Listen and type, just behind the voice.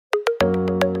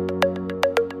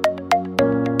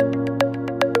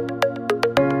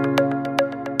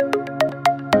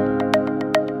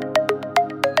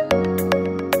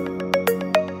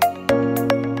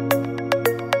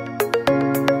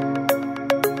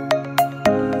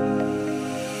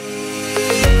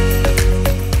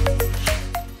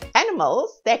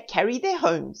animals that carry their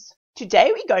homes.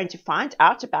 Today we're going to find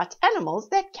out about animals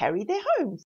that carry their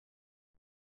homes.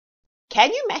 Can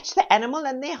you match the animal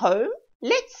and their home?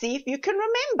 Let's see if you can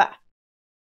remember.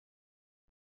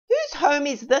 Whose home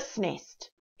is this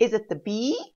nest? Is it the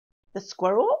bee, the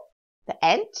squirrel, the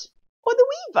ant, or the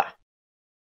weaver?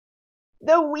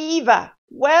 The weaver.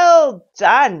 Well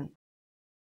done.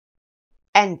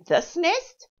 And this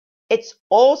nest? It's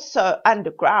also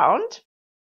underground.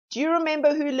 Do you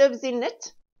remember who lives in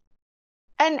it?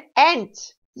 An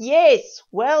ant. Yes,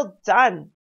 well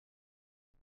done.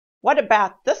 What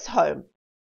about this home?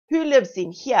 Who lives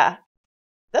in here?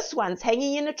 This one's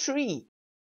hanging in a tree.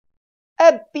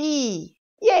 A bee.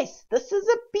 Yes, this is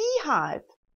a beehive.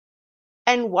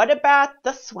 And what about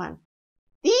this one?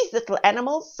 These little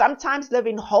animals sometimes live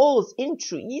in holes in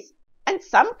trees, and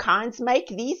some kinds make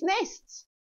these nests.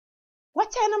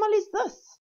 What animal is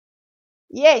this?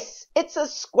 Yes, it's a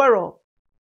squirrel.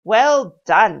 Well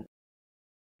done.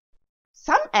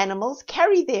 Some animals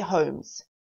carry their homes.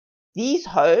 These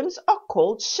homes are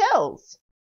called shells.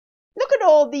 Look at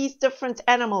all these different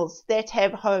animals that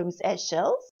have homes as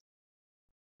shells.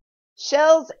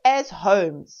 Shells as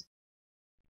homes.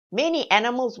 Many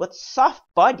animals with soft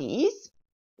bodies,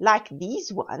 like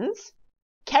these ones,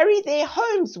 carry their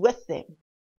homes with them.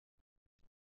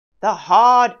 The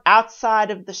hard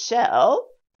outside of the shell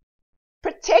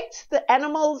protects the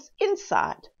animal's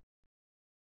inside.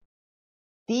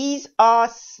 These are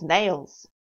snails.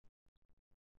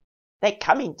 They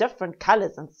come in different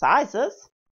colors and sizes.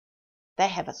 They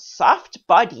have a soft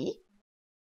body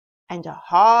and a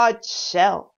hard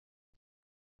shell.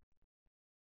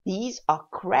 These are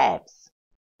crabs.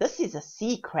 This is a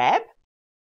sea crab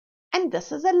and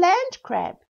this is a land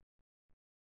crab.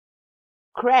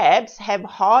 Crabs have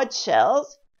hard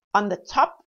shells on the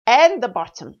top and the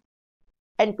bottom,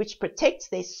 and which protects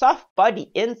their soft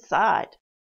body inside.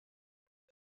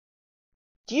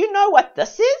 Do you know what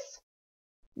this is?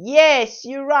 Yes,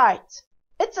 you're right.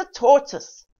 It's a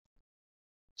tortoise.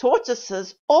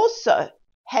 Tortoises also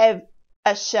have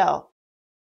a shell.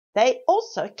 They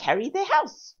also carry their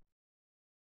house.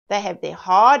 They have their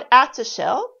hard outer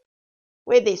shell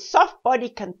where their soft body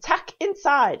can tuck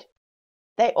inside.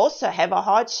 They also have a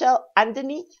hard shell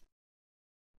underneath.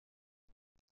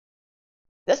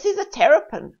 This is a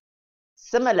terrapin,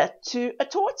 similar to a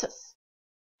tortoise.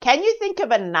 Can you think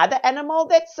of another animal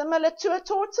that's similar to a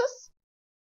tortoise?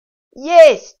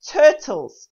 Yes,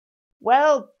 turtles.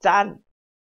 Well done.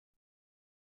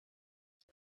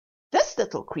 This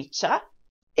little creature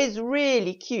is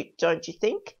really cute, don't you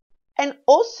think? And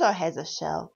also has a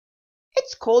shell.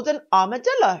 It's called an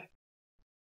armadillo.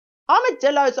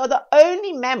 Armadillos are the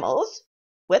only mammals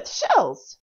with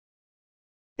shells.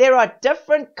 There are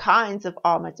different kinds of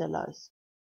armadillos.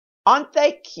 Aren't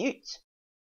they cute?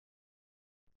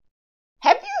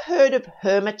 Have you heard of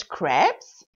hermit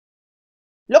crabs?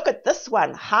 Look at this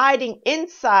one hiding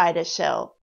inside a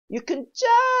shell. You can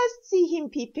just see him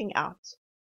peeping out.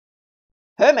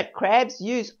 Hermit crabs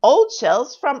use old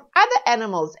shells from other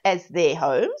animals as their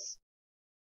homes.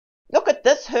 Look at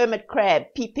this hermit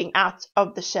crab peeping out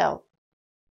of the shell.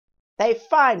 They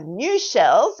find new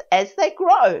shells as they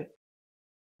grow.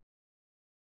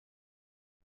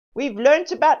 We've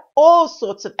learnt about all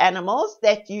sorts of animals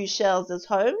that use shells as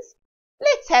homes.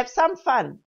 Let's have some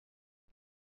fun.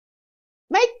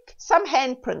 Make some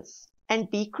handprints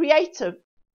and be creative.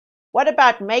 What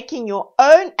about making your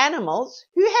own animals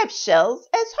who have shells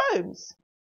as homes?